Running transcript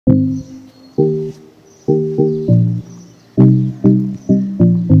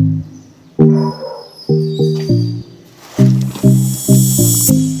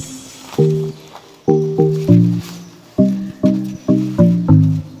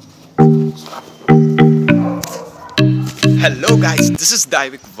Hello guys, this is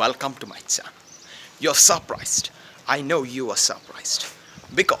Daivik. Welcome to my channel. You're surprised. I know you are surprised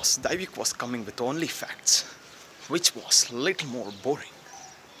because Daivik was coming with only facts, which was little more boring.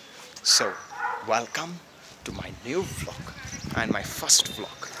 So, welcome to my new vlog and my first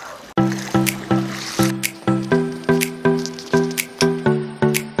vlog.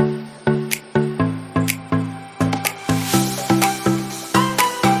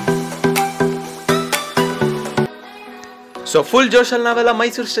 So full ಜೋಶಲ್ಲಿ ನಾವೆಲ್ಲ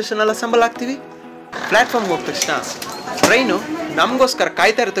Mysuru station assemble ಆಗ್ತೀವಿ. ಪ್ಲಾಟ್ಫಾರ್ಮ್ಗೆ ಹೋದ ತಕ್ಷಣ train ನಮಗೋಸ್ಕರ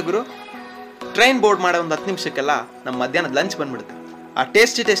ಕಾಯ್ತಾ ಇರುತ್ತೆ ಗುರು. Train board ಮಾಡೋ ಒಂದು 10 ನಿಮಿಷಕ್ಕೆಲ್ಲ ನಮ್ಮ ಮಧ್ಯಾಹ್ನದ ಲಂಚ್ ಬಂದ್ಬಿಡುತ್ತೆ. ಆ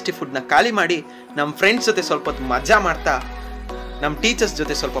ಟೇಸ್ಟಿ ಫುಡ್ನ ಖಾಲಿ ಮಾಡಿ ನಮ್ಮ ಫ್ರೆಂಡ್ಸ್ ಜೊತೆ ಸ್ವಲ್ಪ ಹೊತ್ತು ಮಜಾ ಮಾಡ್ತಾ, ನಮ್ಮ ಟೀಚರ್ಸ್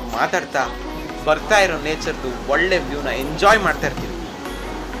ಜೊತೆ ಸ್ವಲ್ಪ ಮಾತಾಡ್ತಾ, ಬರ್ತಾ ಇರೋ ನೇಚರ್ದು ಒಳ್ಳೆ ವ್ಯೂನ ಎಂಜಾಯ್ ಮಾಡ್ತಾ ಇರ್ತೀವಿ.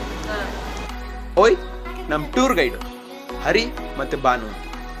 ಓಯ್ ನಮ್ಮ ಟೂರ್ ಗೈಡು ಹರಿ ಮತ್ತು ಬಾನು.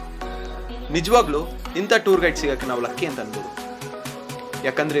 ನಿಜವಾಗ್ಲೂ ಇಂಥ ಟೂರ್ ಗೈಡ್ ಸಿಗೋಕ್ಕೆ ನಾವು ಲಕ್ಕಿ ಅಂತ ಅನ್ಬೋದು.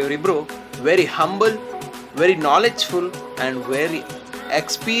 ಯಾಕಂದರೆ ಇವರಿಬ್ಬರು very humble, very ನಾಲೆಡ್ಜ್ಫುಲ್ and very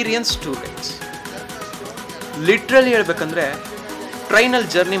experience tour guides. Literally ಹೇಳ್ಬೇಕಂದ್ರೆ ಟ್ರೈನಲ್ಲಿ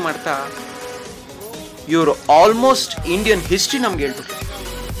ಜರ್ನಿ ಮಾಡ್ತಾ ಇವರು ಆಲ್ಮೋಸ್ಟ್ ಇಂಡಿಯನ್ ಹಿಸ್ಟ್ರಿ ನಮ್ಗೆ ಹೇಳ್ಬಿಟ್ಟು,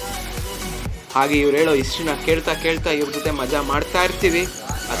 ಹಾಗೆ ಇವ್ರು ಹೇಳೋ ಹಿಸ್ಟ್ರಿನ ಕೇಳ್ತಾ ಇವ್ರ ಜೊತೆ ಮಜಾ ಮಾಡ್ತಾ ಇರ್ತೀವಿ.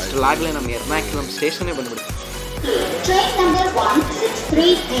 ಅಷ್ಟರಲ್ಲಾಗಲೇ ನಮ್ಮ ಎರ್ನಾಕುಲಂ ಸ್ಟೇಷನ್ನೇ ಬಂದ್ಬಿಡುತ್ತೆ.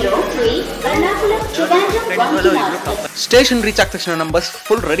 ಸ್ಟೇಷನ್ ರೀಚ್ ಆದ ತಕ್ಷಣ ನಮ್ಮ ಬಸ್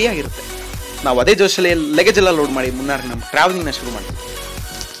ಫುಲ್ ರೆಡಿ ಆಗಿರುತ್ತೆ. ನಾವು ಅದೇ ಜೋಶಲ್ಲಿ ಲಗೇಜ್ ಎಲ್ಲ ಲೋಡ್ ಮಾಡಿ ಮುನ್ನಾರ್ ನಮ್ಮ ಟ್ರಾವೆಲಿಂಗ್ನ ಶುರು ಮಾಡ್ತೀವಿ.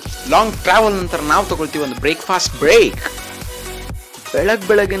 ಲಾಂಗ್ ಟ್ರಾವೆಲ್ ನಂತರ ನಾವು ತಗೊಳ್ತೀವಿ ಒಂದು ಬ್ರೇಕ್ಫಾಸ್ಟ್ ಬ್ರೇಕ್.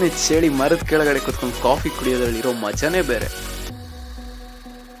 ಬೆಳಗ್ಗೆನೆ ಚಳಿ ಮರದ ಕೆಳಗಡೆ ಕೂತ್ಕೊಂಡು ಕಾಫಿ ಕುಡಿಯೋದ್ರಲ್ಲಿ ಇರೋ ಮಜಾನೇ ಬೇರೆ.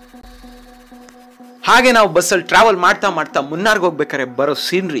 ಹಾಗೆ ನಾವು ಬಸ್ಸಲ್ಲಿ ಟ್ರಾವೆಲ್ ಮಾಡ್ತಾ ಮುನ್ನಾರ್ಗೆ ಹೋಗ್ಬೇಕಾದ್ರೆ ಬರೋ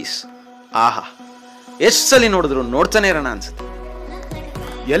ಸೀನರೀಸ್ ಆಹಾ, ಎಷ್ಟು ಸಲ ನೋಡಿದ್ರು ನೋಡ್ತಾನೆ ಇರೋಣ ಅನ್ಸುತ್ತೆ.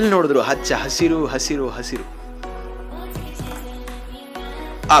 ಎಲ್ಲಿ ನೋಡಿದ್ರು ಹಚ್ಚ ಹಸಿರು.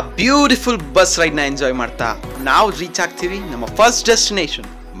 ಆ ಬ್ಯೂಟಿಫುಲ್ ಬಸ್ ರೈಡ್ನ ಎಂಜಾಯ್ ಮಾಡ್ತಾ ನಾವು ರೀಚ್ ಆಗ್ತೀವಿ ನಮ್ಮ ಫಸ್ಟ್ ಡೆಸ್ಟಿನೇಷನ್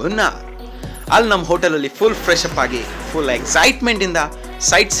ಮುನ್ನಾರ್. ಅಲ್ಲಿ ನಮ್ಮ ಹೋಟೆಲಲ್ಲಿ ಫುಲ್ ಫ್ರೆಶ್ ಅಪ್ ಆಗಿ ಫುಲ್ ಎಕ್ಸೈಟ್ಮೆಂಟ್ ಇಂದ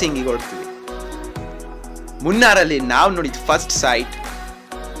ಸೈಟ್ ಸೀಯಿಂಗಿಗೆ ಹೊರಡ್ತೀವಿ. ಮುನ್ನಾರಲ್ಲಿ ನಾವು ನೋಡಿದ ಫಸ್ಟ್ ಸೈಟ್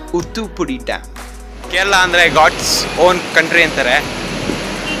ಉತ್ತುಪುಡಿ ಡ್ಯಾಮ್. ಕೇರಳ ಅಂದರೆ ಗಾಡ್ಸ್ ಓನ್ ಕಂಟ್ರಿ ಅಂತಾರೆ.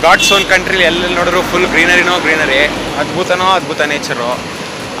 ಗಾಡ್ಸ್ ಓನ್ ಕಂಟ್ರಿಲಿ ಎಲ್ಲೆಲ್ಲಿ ನೋಡಿದ್ರು ಫುಲ್ ಗ್ರೀನರಿ, ಅದ್ಭುತ ನೇಚರು.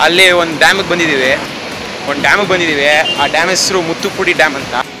 ಅಲ್ಲಿ ಒಂದು ಡ್ಯಾಮಿಗೆ ಬಂದಿದ್ದೀವಿ. ಆ ಡ್ಯಾಮ್ ಹೆಸರು ಮುತ್ತುಪುಡಿ ಡ್ಯಾಮ್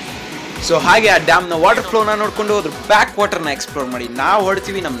ಅಂತ. ಸೊ ಹಾಗೆ ಆ ಡ್ಯಾಮ್ನ ವಾಟರ್ ಫ್ಲೋನ ನೋಡಿಕೊಂಡು ಅದ್ರ ಬ್ಯಾಕ್ ವಾಟರ್ನ ಎಕ್ಸ್ಪ್ಲೋರ್ ಮಾಡಿ ನಾವು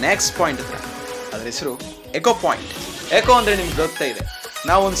ಹೊಡ್ತೀವಿ ನಮ್ಮ ನೆಕ್ಸ್ಟ್ ಪಾಯಿಂಟ್ ಹತ್ರ. ಅದ್ರ ಹೆಸರು ಎಕೋ ಪಾಯಿಂಟ್. ಎಕೋ ಅಂದರೆ ನಿಮ್ಗೆ ಗೊತ್ತಾ ಇದೆ,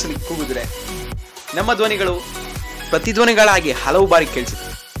 ನಾವು ಒಂದ್ಸಲಿ ಕೂಗಿದ್ರೆ ನಮ್ಮ ಧ್ವನಿಗಳು ಪ್ರತಿಧ್ವನಿಗಳಾಗಿ ಹಲವು ಬಾರಿ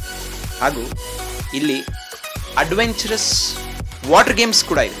ಕೇಳಿಸುತ್ತೆ. ಹಾಗೂ ಇಲ್ಲಿ ಅಡ್ವೆಂಚರಸ್ ವಾಟರ್ ಗೇಮ್ಸ್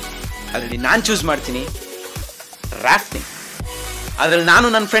ಕೂಡ ಇದೆ. ಅದರಲ್ಲಿ ನಾನು ಚೂಸ್ ಮಾಡ್ತೀನಿ ರಾಫ್ಟಿಂಗ್. ಅದರಲ್ಲಿ ನಾನು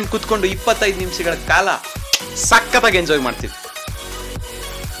ನನ್ನ ಫ್ರೆಂಡ್ ಕೂತ್ಕೊಂಡು 25 ನಿಮಿಷಗಳ ಕಾಲ ಸಖತ್ತಾಗಿ ಎಂಜಾಯ್ ಮಾಡ್ತೀವಿ.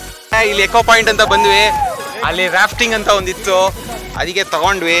 ಇಲ್ಲಿ ಎಕೋ ಪಾಯಿಂಟ್ ಅಂತ ಬಂದ್ವಿ. ಅಲ್ಲಿ ರಾಫ್ಟಿಂಗ್ ಅಂತ ಒಂದಿತ್ತು, ಅದಕ್ಕೆ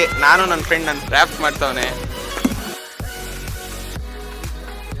ತಗೊಂಡ್ವಿ. ನಾನು ನನ್ನ ಫ್ರೆಂಡ್ ರಾಫ್ಟ್ ಮಾಡ್ತವನೆ.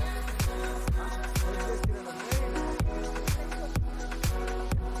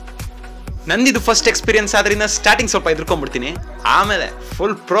 ನಂದಿದು ಫಸ್ಟ್ ಎಕ್ಸ್ಪೀರಿಯನ್ಸ್ ಆದ್ರಿಂದ ಸ್ಟಾರ್ಟಿಂಗ್ ಸ್ವಲ್ಪ ಎದುರ್ಕೊಂಡ್ಬಿಡ್ತೀನಿ, ಆಮೇಲೆ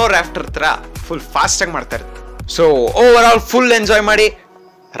ಫುಲ್ ಪ್ರೋ ರಾಫ್ಟರ್ ಥರ ಫುಲ್ ಫಾಸ್ಟಾಗಿ ಮಾಡ್ತಾ ಇರ್ತೀವಿ. So over all full enjoy ಮಾಡಿ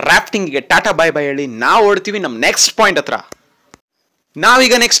ರಾಫ್ಟಿಂಗಿಗೆ ಟಾಟಾ ಬಾಯ್ ಹೇಳಿ ನಾವು ಓಡ್ತೀವಿ ನಮ್ಮ ನೆಕ್ಸ್ಟ್ ಪಾಯಿಂಟ್ ಹತ್ರ.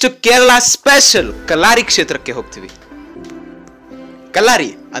 ನಾವೀಗ ನೆಕ್ಸ್ಟ್ ಕೇರಳ ಸ್ಪೆಷಲ್ ಕಲಾರಿ ಕ್ಷೇತ್ರಕ್ಕೆ ಹೋಗ್ತೀವಿ.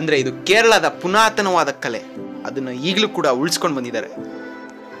 ಕಲಾರಿ ಅಂದ್ರೆ ಇದು ಕೇರಳದ ಪುರಾತನವಾದ ಕಲೆ. ಅದನ್ನ ಈಗಲೂ ಕೂಡ ಉಳಿಸ್ಕೊಂಡು ಬಂದಿದ್ದಾರೆ.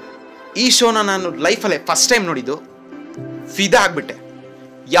 ಈ ಶೋನ ನಾನು ಲೈಫಲ್ಲೇ ಫಸ್ಟ್ ಟೈಮ್ ನೋಡಿದ್ದು, ಫಿದಾ ಆಗ್ಬಿಟ್ಟೆ.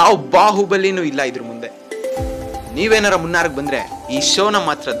 ಯಾವ ಬಾಹುಬಲಿನೂ ಇಲ್ಲ ಇದ್ರ ಮುಂದೆ. ನೀವೇನಾರ ಮುನ್ನಾರ್ಗೆ ಬಂದ್ರೆ ಈ ಶೋನ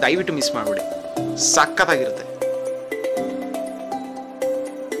ಮಾತ್ರ ದಯವಿಟ್ಟು ಮಿಸ್ ಮಾಡ್ಬಿಡಿ, ಸಖತ್ತಾಗಿರುತ್ತೆ.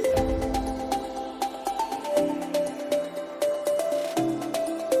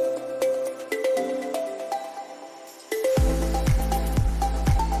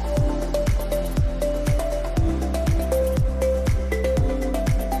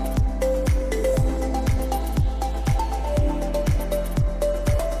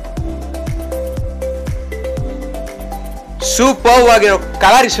 ಸೂಪರ್ ಆಗಿರೋ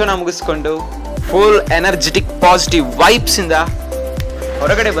ಕಲಾರಿ ಶೋನ ಮುಗಿಸ್ಕೊಂಡು ಫುಲ್ ಎನರ್ಜೆಟಿಕ್ ಪಾಸಿಟಿವ್ ವೈಬ್ಸ್ ಇಂದ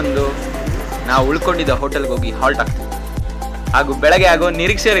ಹೊರಗಡೆ ಬಂದು ನಾವು ಉಳ್ಕೊಂಡಿದ್ದ ಹೋಟೆಲ್ಗೆ ಹೋಗಿ ಹಾಲ್ಟ್ ಆಗ್ತೀವಿ. ಹಾಗೂ ಬೆಳಗ್ಗೆ ಆಗೋ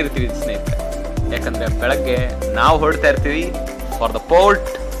ನಿರೀಕ್ಷೆಯಲ್ಲಿ ಇರ್ತೀವಿ ಸ್ನೇಹಿತರೆ. ಯಾಕಂದ್ರೆ ಬೆಳಗ್ಗೆ ನಾವು ಹೊರಡ್ತಾ ಇರ್ತೀವಿ ಫಾರ್ ದ ಪೋರ್ಟ್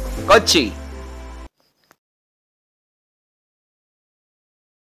ಕೊಚ್ಚಿ.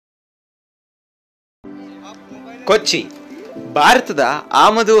 ಕೊಚ್ಚಿ ಭಾರತದ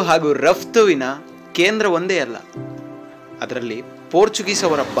ಆಮದು ಹಾಗೂ ರಫ್ತುವಿನ ಕೇಂದ್ರ ಒಂದೇ ಅಲ್ಲ, ಅದರಲ್ಲಿ ಪೋರ್ಚುಗೀಸ್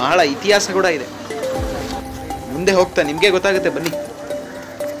ಅವರ ಬಹಳ ಇತಿಹಾಸ ಕೂಡ ಇದೆ. ಮುಂದೆ ಹೋಗ್ತಾ ನಿಮಗೆ ಗೊತ್ತಾಗುತ್ತೆ, ಬನ್ನಿ.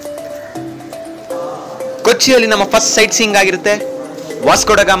 ಕೊಚ್ಚಿಯಲ್ಲಿ ನಮ್ಮ ಫಸ್ಟ್ ಸೈಟ್ ಸೀಯಿಂಗ್ ಆಗಿರುತ್ತೆ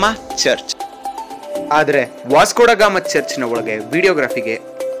ವಾಸ್ಕೋ ಡ ಗಾಮಾ ಚರ್ಚ್. ಆದರೆ ವಾಸ್ಕೋ ಡ ಗಾಮಾ ಚರ್ಚ್ನ ಒಳಗೆ ವಿಡಿಯೋಗ್ರಫಿಗೆ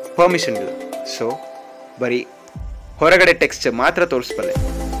ಪರ್ಮಿಷನ್ ಇಲ್ಲ. ಸೊ ಬರೀ ಹೊರಗಡೆ ಟೆಕ್ಸ್ಟ್ ಮಾತ್ರ ತೋರಿಸಬಲ್ಲೆ.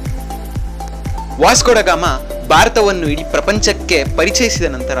 ವಾಸ್ಕೋ ಡ ಗಾಮಾ ಭಾರತವನ್ನು ಇಡೀ ಪ್ರಪಂಚಕ್ಕೆ ಪರಿಚಯಿಸಿದ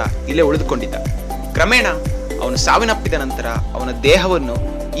ನಂತರ ಇಲ್ಲೇ ಉಳಿದುಕೊಂಡಿದ್ದ. ಕ್ರಮೇಣ ಅವನು ಸಾವಿನಪ್ಪಿದ ನಂತರ ಅವನ ದೇಹವನ್ನು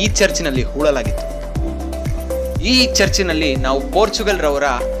ಈ ಚರ್ಚಿನಲ್ಲಿ ಹೂಳಲಾಗಿತ್ತು. ಈ ಚರ್ಚಿನಲ್ಲಿ ನಾವು ಪೋರ್ಚುಗಲ್ ರವರ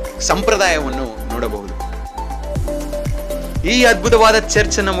ಸಂಪ್ರದಾಯವನ್ನು ನೋಡಬಹುದು. ಈ ಅದ್ಭುತವಾದ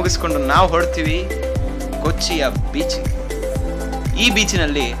ಚರ್ಚ್ ಅನ್ನು ಮುಗಿಸ್ಕೊಂಡು ನಾವು ಹೊರಡ್ತೀವಿ ಕೊಚ್ಚಿಯ ಬೀಚ್. ಈ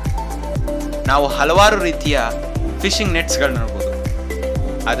ಬೀಚಿನಲ್ಲಿ ನಾವು ಹಲವಾರು ರೀತಿಯ ಫಿಶಿಂಗ್ ನೆಟ್ಸ್ಗಳನ್ನ ನೋಡ್ಬೋದು.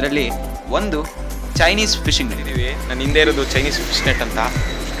 ಅದರಲ್ಲಿ ಒಂದು ಚೈನೀಸ್ ಫಿಶಿಂಗ್ ನೆಟ್ ಇದೀವಿ. ನನ್ನ ಹಿಂದೆ ಇರೋದು ಚೈನೀಸ್ ಫಿಶ್ ನೆಟ್ ಅಂತ.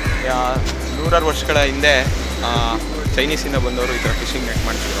 ನೂರಾರು ವರ್ಷಗಳ ಹಿಂದೆ ಚೈನೀಸಿಂದ ಬಂದವರು ಈ ಥರ ಫಿಶಿಂಗ್ ನೆಟ್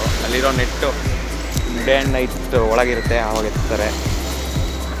ಮಾಡ್ತಿದ್ರು. ಅಲ್ಲಿರೋ ನೆಟ್ಟು ಡೇ ಆ್ಯಂಡ್ ನೈಟ್ ಒಳಗಿರುತ್ತೆ. ಆವಾಗ ಎತ್ತಾರೆ,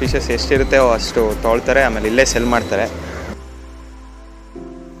 ಫಿಶಸ್ ಎಷ್ಟಿರುತ್ತೆ ಅಷ್ಟು ತೊಳ್ತಾರೆ, ಆಮೇಲೆ ಇಲ್ಲೇ ಸೆಲ್ ಮಾಡ್ತಾರೆ.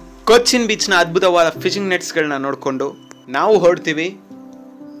 ಕೊಚ್ಚಿನ್ ಬೀಚ್ನ ಅದ್ಭುತವಾದ ಫಿಶಿಂಗ್ ನೆಟ್ಸ್ಗಳನ್ನ ನೋಡಿಕೊಂಡು ನಾವು ಹೊರಡ್ತೀವಿ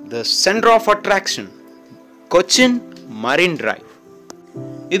the centre of attraction Cochin marine drive.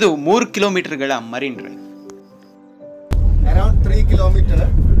 ಇದು 3 ಕಿಲೋಮೀಟರ್ಗಳ marine drive. Around 3 kilometre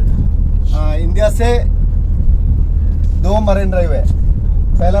India से 2 मरीन ड्राइव है.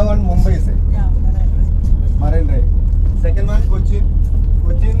 पहला वन मुंबई से marine drive, second one Cochin.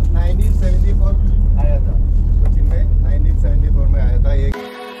 Cochin 1974 आया था. कोचिन में 1974 में आया था. एक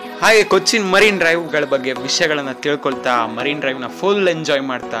ಹಾಗೆ ಕೊಚ್ಚಿನ್ ಮರೀನ್ ಡ್ರೈವ್ಗಳ ಬಗ್ಗೆ ವಿಷಯಗಳನ್ನ ತಿಳ್ಕೊಳ್ತಾ ಮರೀನ್ ಡ್ರೈವ್ನ ಫುಲ್ ಎಂಜಾಯ್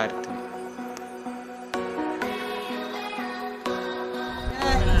ಮಾಡ್ತಾ ಇರ್ತೀವಿ.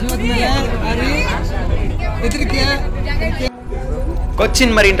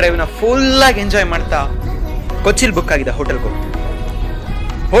 ಕೊಚ್ಚಿನ್ ಮರೀನ್ ಡ್ರೈವ್ನ ಫುಲ್ ಆಗಿ ಎಂಜಾಯ್ ಮಾಡ್ತಾ ಕೊಚ್ಚಿಲ್ ಬುಕ್ ಆಗಿದ್ದ ಹೋಟೆಲ್ಗೆ ಹೋಗ್ತೀವಿ.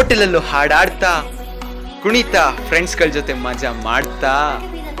 ಹೋಟೆಲಲ್ಲೂ ಹಾಡಾಡ್ತಾ ಕುಣಿತಾ ಫ್ರೆಂಡ್ಸ್ಗಳ ಜೊತೆ ಮಜಾ ಮಾಡ್ತಾ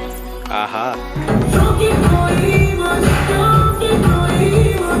ಆಹಾ.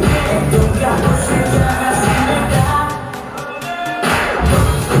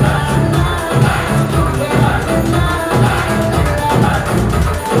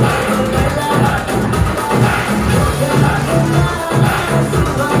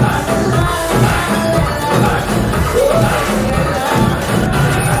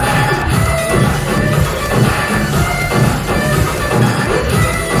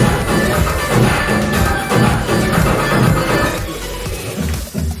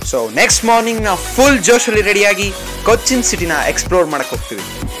 ಸೊ ನೆಕ್ಸ್ಟ್ ಮಾರ್ನಿಂಗ್ ನಾವು ಫುಲ್ ಜೋಶಲ್ಲಿ ರೆಡಿಯಾಗಿ ಕೊಚ್ಚಿನ್ ಸಿಟಿನ ಎಕ್ಸ್ಪ್ಲೋರ್ ಮಾಡಕ್ಕೆ ಹೋಗ್ತೀವಿ.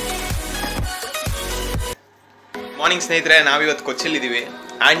 ಮಾರ್ನಿಂಗ್ ಸ್ನೇಹಿತರೆ, ನಾವಿವತ್ತು ಕೊಚ್ಚಿಲಿದ್ದೀವಿ.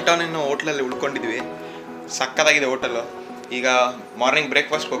 ಆಂಟೋನಿನ್ ಹೋಟ್ಲಲ್ಲಿ ಉಳ್ಕೊಂಡಿದ್ದೀವಿ. ಸಕ್ಕತ್ತಾಗಿದೆ ಹೋಟೆಲ್ಲು. ಈಗ ಮಾರ್ನಿಂಗ್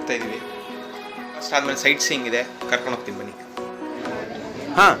ಬ್ರೇಕ್ಫಾಸ್ಟ್ಗೆ ಹೋಗ್ತಾ ಇದ್ದೀವಿ. ಫಸ್ಟ್ ಆದಮೇಲೆ ಸೈಟ್ ಸೀಯಿಂಗ್ ಇದೆ, ಕರ್ಕೊಂಡು ಹೋಗ್ತೀನಿ ಬನ್ನಿ.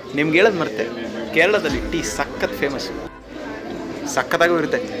 ಹಾಂ, ನಿಮ್ಗೆ ಹೇಳೋದು ಮರ್ತೆ, ಕೇರಳದಲ್ಲಿ ಟೀ ಸಖತ್ ಫೇಮಸ್, ಸಖತ್ತಾಗೂ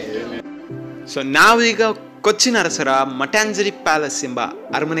ಇರುತ್ತೆ. ಸೊ ನಾವೀಗ ಕೊಚ್ಚಿನ್ ಅರಸರ ಮಟ್ಯಾಂಜರಿ ಪ್ಯಾಲೇಸ್ ಎಂಬ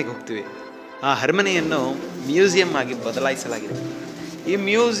ಅರಮನೆಗೆ ಹೋಗ್ತೀವಿ. ಆ ಅರಮನೆಯನ್ನು ಮ್ಯೂಸಿಯಂ ಆಗಿ ಬದಲಾಯಿಸಲಾಗಿದೆ. ಈ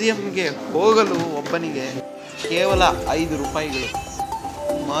ಮ್ಯೂಸಿಯಂಗೆ ಹೋಗಲು ಒಬ್ಬನಿಗೆ ಕೇವಲ 5 ರೂಪಾಯಿಗಳು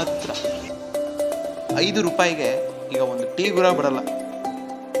ಮಾತ್ರ. 5 ರೂಪಾಯಿಗೆ ಈಗ ಒಂದು ಟೀ ಕೂಡ ಬರಲ್ಲ.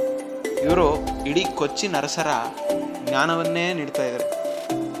 ಇವರು ಇಡೀ ಕೊಚ್ಚಿನ್ ಅರಸರ ಜ್ಞಾನವನ್ನೇ ನೀಡ್ತಾ ಇದ್ದಾರೆ.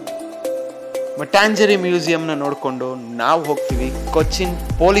 ಮಟ್ಯಾಂಜರಿ ಮ್ಯೂಸಿಯಂನ ನೋಡಿಕೊಂಡು ನಾವು ಹೋಗ್ತೀವಿ ಕೊಚ್ಚಿನ್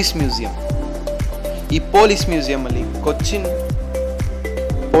ಪೊಲೀಸ್ ಮ್ಯೂಸಿಯಂ. ಈ ಪೊಲೀಸ್ ಮ್ಯೂಸಿಯಂ ಅಲ್ಲಿ ಕೊಚ್ಚಿನ್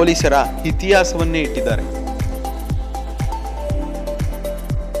ಪೊಲೀಸರ ಇತಿಹಾಸವನ್ನೇ ಇಟ್ಟಿದ್ದಾರೆ.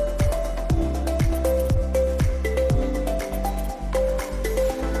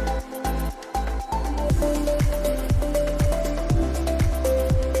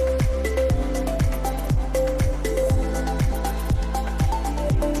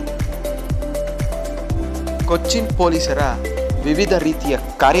 ಕೊಚ್ಚಿನ್ ಪೊಲೀಸರ ವಿವಿಧ ರೀತಿಯ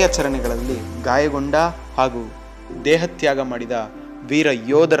ಕಾರ್ಯಾಚರಣೆಗಳಲ್ಲಿ ಗಾಯಗೊಂಡ ಹಾಗೂ ದೇಹತ್ಯಾಗ ಮಾಡಿದ ವೀರ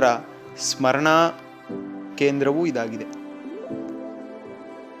ಯೋಧರ ಸ್ಮರಣಾ ಕೇಂದ್ರವೂ ಇದಾಗಿದೆ.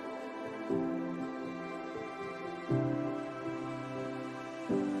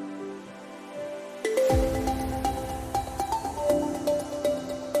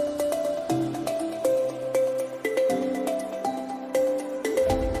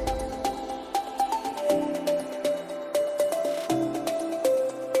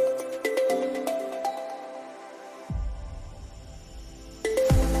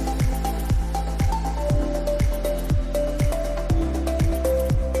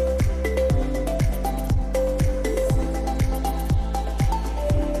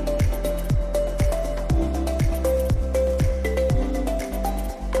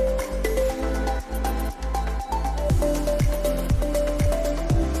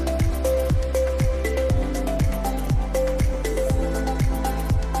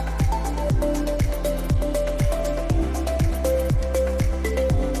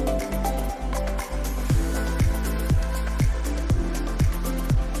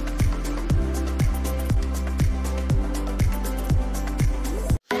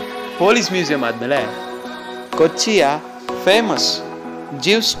 ಪೊಲೀಸ್ ಮ್ಯೂಸಿಯಂ ಆದಮೇಲೆ ಕೊಚ್ಚಿಯ ಫೇಮಸ್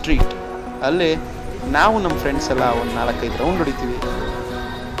ಜೀವ್ ಸ್ಟ್ರೀಟ್, ಅಲ್ಲಿ ನಾವು ನಮ್ಮ ಫ್ರೆಂಡ್ಸ್ ಎಲ್ಲ ಒಂದು 4-5 ರೌಂಡ್ ಹೊಡಿತೀವಿ.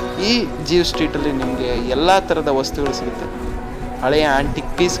 ಈ ಜೀವ್ ಸ್ಟ್ರೀಟಲ್ಲಿ ನಿಮಗೆ ಎಲ್ಲ ಥರದ ವಸ್ತುಗಳು ಸಿಗುತ್ತೆ. ಹಳೆಯ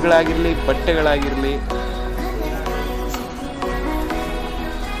ಆಂಟಿಕ್ ಪೀಸ್ಗಳಾಗಿರಲಿ, ಬಟ್ಟೆಗಳಾಗಿರಲಿ.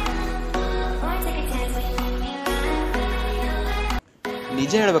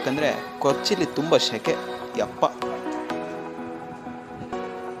 ನಿಜ ಹೇಳ್ಬೇಕಂದ್ರೆ ಕೊಚ್ಚಿಲಿ ತುಂಬ ಶೆಕೆ ಯಪ್ಪ.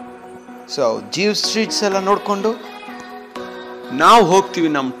 ಸೊ ಜೀವ್ ಸ್ಟ್ರೀಟ್ಸ್ ಎಲ್ಲ ನೋಡಿಕೊಂಡು ನಾವು ಹೋಗ್ತೀವಿ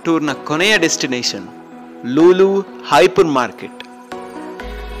ನಮ್ಮ ಟೂರ್ನ ಕೊನೆಯ ಡೆಸ್ಟಿನೇಷನ್ ಲೂಲು ಹೈಪರ್ ಮಾರ್ಕೆಟ್.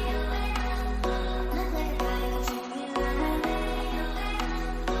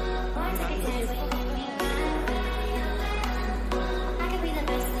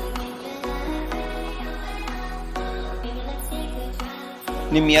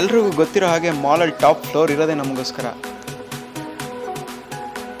 ನಿಮ್ಮೆಲ್ರಿಗೂ ಗೊತ್ತಿರೋ ಹಾಗೆ ಮಾಲಲ್ಲಿ ಟಾಪ್ ಫ್ಲೋರ್ ಇರೋದೇ ನಮಗೋಸ್ಕರ.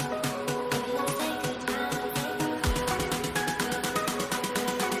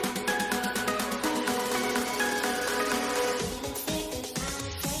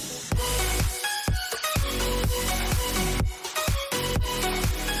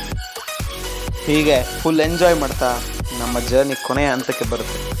 ಹೀಗೆ ಫುಲ್ ಎಂಜಾಯ್ ಮಾಡ್ತಾ ನಮ್ಮ ಜರ್ನಿ ಕೊನೆಯ ಹಂತಕ್ಕೆ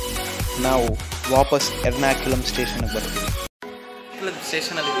ಬರುತ್ತೆ. ನಾವು ವಾಪಸ್ ಎರ್ನಾಕ್ಯುಲಂ ಸ್ಟೇಷನ್ಗೆ ಬರ್ತೀವಿ.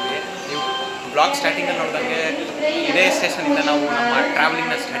 ಸ್ಟೇಷನಲ್ಲಿದ್ದೀವಿ. ನೀವು ಬ್ಲಾಗ್ ಸ್ಟಾರ್ಟಿಂಗಲ್ಲಿ ನೋಡಿದಂಗೆ ಇದೇ ಸ್ಟೇಷನಿಂದ ನಾವು ನಮ್ಮ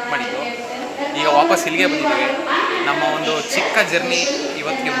ಟ್ರಾವೆಲಿಂಗ್ನ ಸ್ಟಾರ್ಟ್ ಮಾಡಿದ್ದು. ಈಗ ವಾಪಸ್ ಇಲ್ಲಿಗೆ ಬಂದಿದ್ದೀವಿ. ನಮ್ಮ ಒಂದು ಚಿಕ್ಕ ಜರ್ನಿ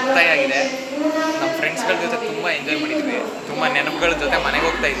ಇವತ್ತಿಗೆ ಮುಕ್ತಾಯ ಆಗಿದೆ. ನಮ್ಮ ಫ್ರೆಂಡ್ಸ್ಗಳ ಜೊತೆ ತುಂಬ ಎಂಜಾಯ್ ಮಾಡಿದ್ವಿ. ತುಂಬ ನೆನಪುಗಳ ಜೊತೆ ಮನೆಗೆ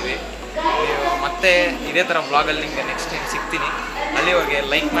ಹೋಗ್ತಾ ಇದ್ವಿ. ಮತ್ತೆ ಇದೇ ಥರ ಬ್ಲಾಗಲ್ಲಿ ನಿಮಗೆ ನೆಕ್ಸ್ಟ್ ಟೈಮ್ ಸಿಗ್ತೀನಿ. ಅಲ್ಲಿವರೆಗೆ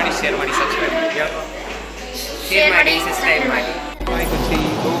ಲೈಕ್ ಮಾಡಿ, ಶೇರ್ ಮಾಡಿ, ಸಬ್ಸ್ಕ್ರೈಬ್ ಮಾಡಿ. ಶೇರ್ ಮಾಡಿ, ಸಬ್ಸ್ಕ್ರೈಬ್ ಮಾಡಿ. ಬಾಯ್ ಕೊಚ್ಚಿ.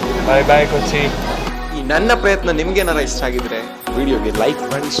 ಬಾಯ್ ಬಾಯ್ ಕೊಚ್ಚಿ. ಈ ನನ್ನ ಪ್ರಯತ್ನ ನಿಮಗೇನಾರ ಇಷ್ಟ ಆಗಿದ್ರೆ ವಿಡಿಯೋಗೆ ಲೈಕ್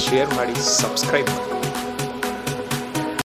ಮಾಡಿ, ಶೇರ್ ಮಾಡಿ, ಸಬ್ಸ್ಕ್ರೈಬ್ ಮಾಡಿ.